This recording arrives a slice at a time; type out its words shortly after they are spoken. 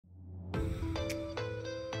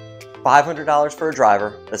$500 for a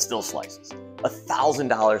driver that still slices.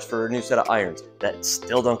 $1,000 for a new set of irons that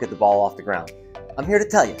still don't get the ball off the ground. I'm here to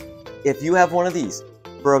tell you, if you have one of these,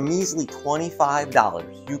 for a measly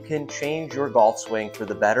 $25, you can change your golf swing for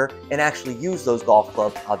the better and actually use those golf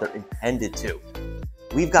clubs how they're intended to.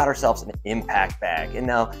 We've got ourselves an impact bag. And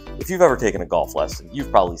now, if you've ever taken a golf lesson,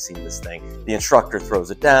 you've probably seen this thing. The instructor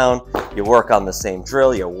throws it down, you work on the same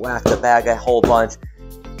drill, you whack the bag a whole bunch.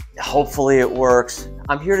 Hopefully it works.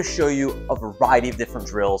 I'm here to show you a variety of different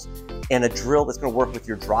drills and a drill that's going to work with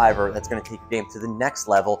your driver that's going to take your game to the next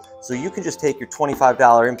level, so you can just take your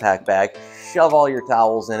 $25 impact bag, shove all your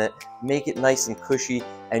towels in it, make it nice and cushy,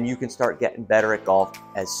 and you can start getting better at golf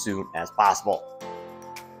as soon as possible.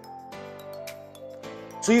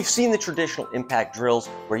 So you've seen the traditional impact drills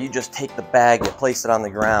where you just take the bag, you place it on the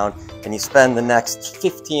ground, and you spend the next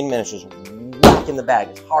 15 minutes just whacking the bag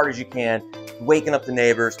as hard as you can, waking up the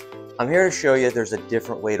neighbors. I'm here to show you there's a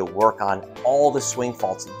different way to work on all the swing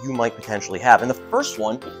faults that you might potentially have. And the first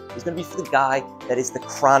one is going to be for the guy that is the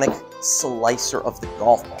chronic slicer of the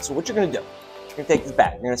golf ball. So what you're going to do, you're going to take this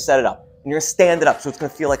bag, you're going to set it up, and you're going to stand it up so it's going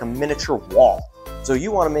to feel like a miniature wall. So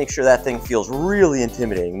you want to make sure that thing feels really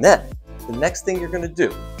intimidating. Then, the next thing you're going to do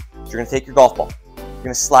is you're going to take your golf ball, you're going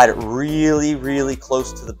to slide it really, really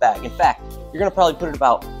close to the bag. In fact, you're going to probably put it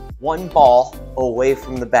about one ball away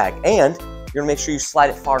from the bag, and you're going to make sure you slide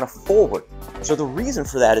it far enough forward. So the reason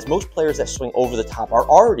for that is most players that swing over the top are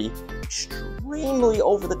already extremely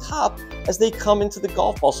over the top as they come into the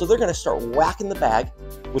golf ball. So they're going to start whacking the bag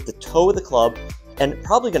with the toe of the club and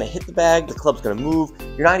probably going to hit the bag. The club's going to move.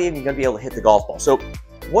 You're not even going to be able to hit the golf ball. So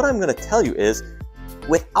what I'm going to tell you is,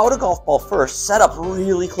 without a golf ball first, set up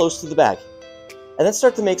really close to the bag and then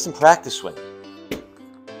start to make some practice swing.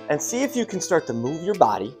 And see if you can start to move your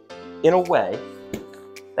body in a way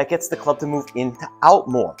that gets the club to move in to out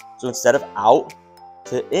more. So instead of out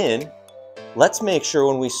to in, let's make sure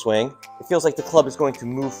when we swing, it feels like the club is going to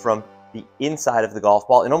move from the inside of the golf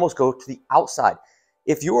ball and almost go to the outside.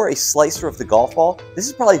 If you are a slicer of the golf ball, this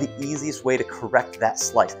is probably the easiest way to correct that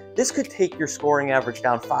slice. This could take your scoring average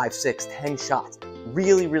down 5, 6, 10 shots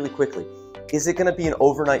really, really quickly. Is it going to be an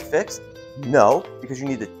overnight fix? No, because you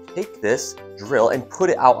need to take this drill and put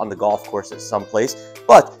it out on the golf course at some place.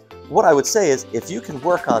 But what I would say is, if you can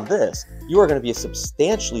work on this, you are going to be a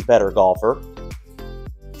substantially better golfer,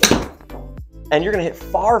 and you're going to hit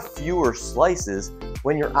far fewer slices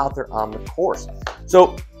when you're out there on the course.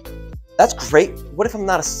 So that's great. What if I'm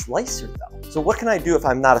not a slicer though? So what can I do if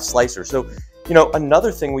I'm not a slicer? So, you know,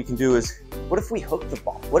 another thing we can do is, what if we hook the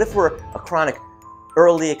ball? What if we're a chronic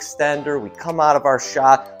early extender? We come out of our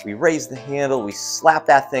shot, we raise the handle, we slap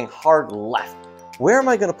that thing hard left. Where am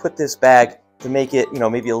I going to put this bag to make it, you know,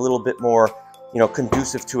 maybe a little bit more, you know,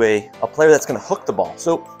 conducive to a player that's going to hook the ball?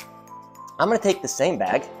 So I'm going to take the same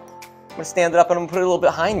bag, I'm going to stand it up, and I'm going to put it a little bit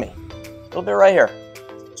behind me, a little bit right here.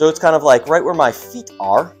 So it's kind of like right where my feet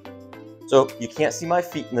are. So you can't see my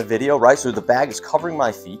feet in the video, right? So the bag is covering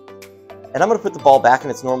my feet, and I'm going to put the ball back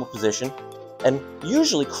in its normal position. And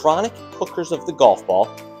usually chronic hookers of the golf ball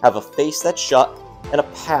have a face that's shut and a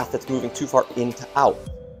path that's moving too far in to out.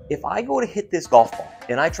 If I go to hit this golf ball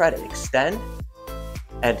and I try to extend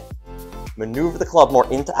and maneuver the club more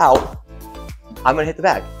in to out, I'm going to hit the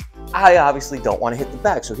bag. I obviously don't want to hit the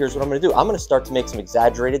bag, so here's what I'm going to do. I'm going to start to make some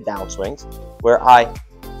exaggerated downswings where I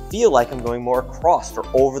feel like I'm going more across or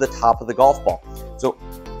over the top of the golf ball. So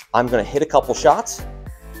I'm going to hit a couple shots,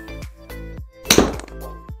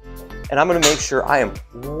 and I'm going to make sure I am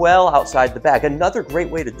well outside the bag. Another great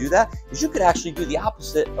way to do that is you could actually do the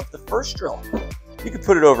opposite of the first drill. You could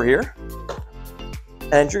put it over here,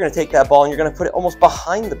 and you're going to take that ball and you're going to put it almost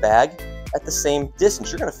behind the bag at the same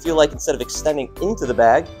distance. You're going to feel like instead of extending into the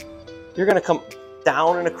bag, you're going to come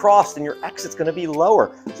down and across, and your exit's going to be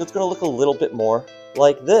lower. So it's going to look a little bit more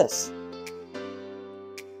like this.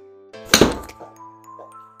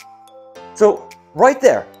 So right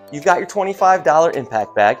there, you've got your $25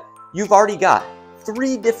 impact bag. You've already got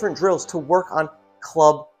 3 different drills to work on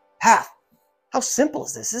club path. How simple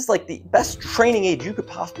is this? This is like the best training aid you could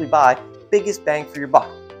possibly buy, biggest bang for your buck.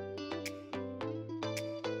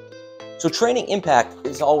 So training impact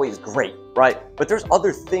is always great, right? But there's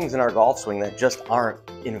other things in our golf swing that just aren't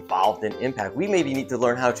involved in impact. We maybe need to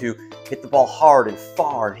learn how to hit the ball hard and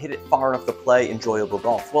far and hit it far enough to play enjoyable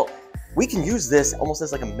golf. Well, we can use this almost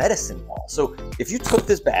as like a medicine ball. So if you took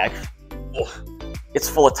this bag, it's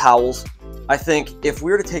full of towels. I think if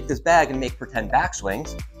we were to take this bag and make pretend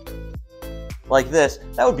backswings like this,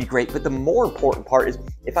 that would be great. But the more important part is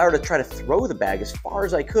if I were to try to throw the bag as far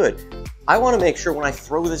as I could, I want to make sure when I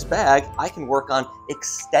throw this bag, I can work on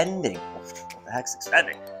extending. What the heck's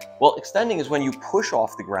extending? Well, extending is when you push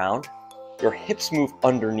off the ground, your hips move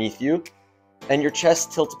underneath you, and your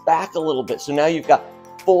chest tilts back a little bit. So now you've got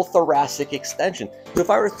full thoracic extension. So if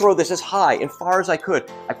I were to throw this as high and far as I could,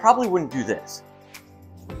 I probably wouldn't do this.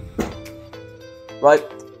 Right?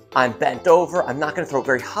 I'm bent over. I'm not going to throw it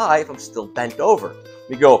very high if I'm still bent over. Let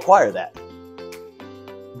me go acquire that.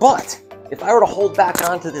 But if I were to hold back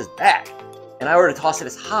onto this bag and I were to toss it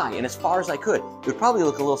as high and as far as I could, it would probably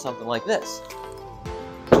look a little something like this.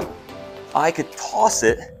 I could toss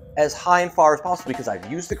it as high and far as possible because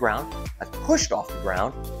I've used the ground, I've pushed off the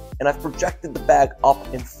ground, and I've projected the bag up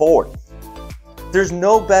and forward. There's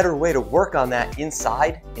no better way to work on that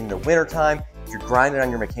inside in the wintertime if you're grinding on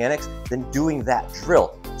your mechanics than doing that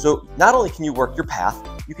drill. So not only can you work your path,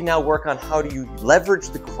 you can now work on how do you leverage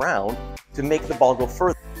the ground to make the ball go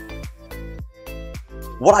further.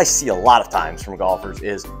 What I see a lot of times from golfers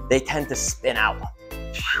is they tend to spin out.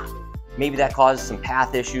 Maybe that causes some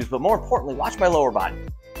path issues, but more importantly, watch my lower body.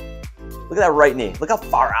 Look at that right knee. Look how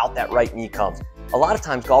far out that right knee comes. A lot of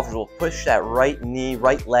times golfers will push that right knee,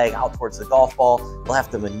 right leg out towards the golf ball. They'll have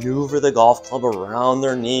to maneuver the golf club around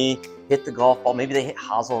their knee, hit the golf ball. Maybe they hit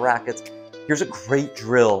hosel rackets. Here's a great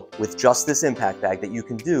drill with just this impact bag that you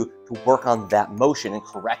can do to work on that motion and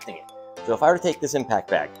correcting it. So if I were to take this impact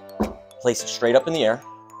bag, place it straight up in the air,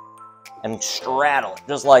 and straddle it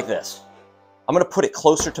just like this. I'm going to put it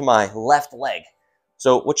closer to my left leg.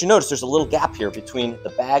 So what you notice, there's a little gap here between the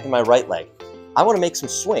bag and my right leg. I want to make some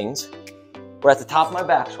swings. We're at the top of my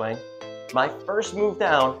backswing. My first move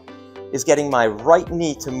down is getting my right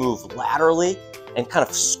knee to move laterally and kind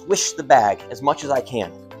of squish the bag as much as I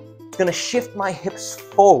can. It's going to shift my hips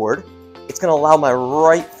forward. It's going to allow my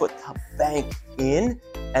right foot to bank in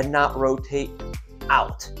and not rotate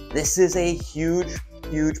out. This is a huge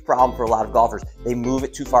problem for a lot of golfers. They move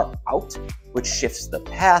it too far out, which shifts the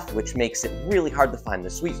path, which makes it really hard to find the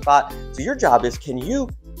sweet spot. So your job is, can you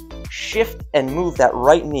shift and move that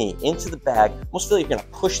right knee into the bag? Almost feel like you're gonna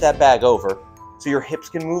push that bag over so your hips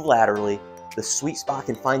can move laterally, the sweet spot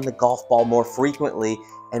can find the golf ball more frequently,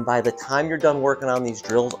 and by the time you're done working on these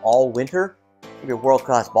drills all winter, you'll be a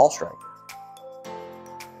world-class ball strike.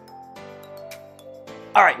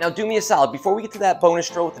 All right, now do me a solid. Before we get to that bonus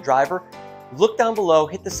drill with the driver, look down below,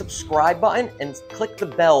 hit the subscribe button, and click the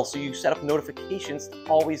bell so you set up notifications to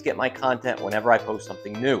always get my content whenever I post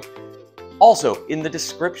something new. Also, in the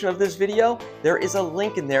description of this video, there is a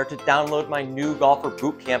link in there to download my new golfer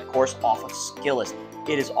bootcamp course off of Skillest.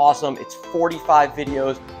 It is awesome. It's 45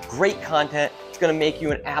 videos, great content. It's going to make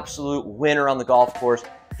you an absolute winner on the golf course.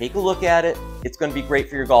 Take a look at it. It's going to be great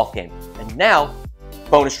for your golf game. And now,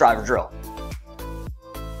 bonus driver drill.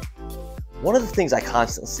 One of the things I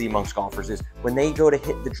constantly see amongst golfers is when they go to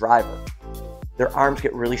hit the driver, their arms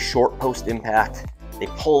get really short post impact. They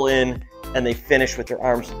pull in and they finish with their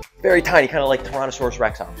arms very tiny, kind of like Tyrannosaurus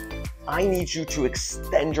Rex arms. I need you to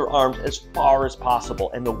extend your arms as far as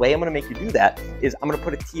possible. And the way I'm gonna make you do that is I'm gonna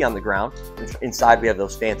put a tee on the ground. Inside we have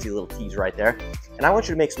those fancy little tees right there. And I want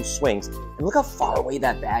you to make some swings. And look how far away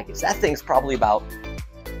that bag is. That thing's probably about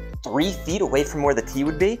 3 feet away from where the tee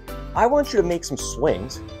would be. I want you to make some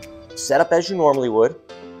swings. Set up as you normally would,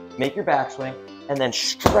 make your backswing, and then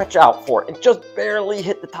stretch out for it and just barely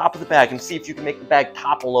hit the top of the bag and see if you can make the bag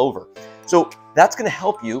topple over. So that's going to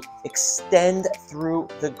help you extend through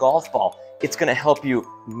the golf ball. It's going to help you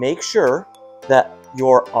make sure that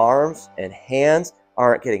your arms and hands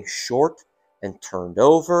aren't getting short and turned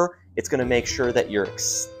over. It's going to make sure that you're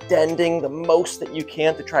extending the most that you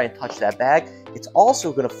can to try and touch that bag. It's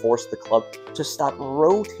also going to force the club to stop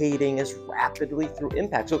rotating as rapidly through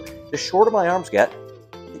impact. So the shorter my arms get,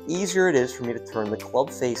 the easier it is for me to turn the club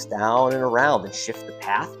face down and around and shift the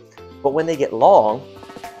path. But when they get long,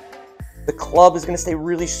 the club is going to stay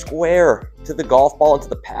really square to the golf ball and to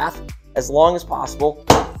the path as long as possible.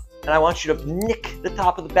 And I want you to nick the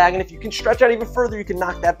top of the bag. And if you can stretch out even further, you can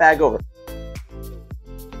knock that bag over.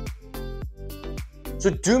 So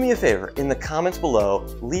do me a favor, in the comments below,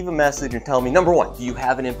 leave a message and tell me, number 1, do you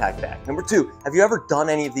have an impact bag? Number 2, have you ever done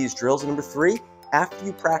any of these drills? And number 3, after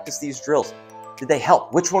you practice these drills, did they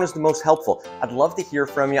help? Which one is the most helpful? I'd love to hear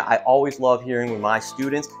from you. I always love hearing when my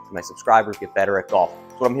students and my subscribers get better at golf.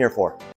 That's what I'm here for.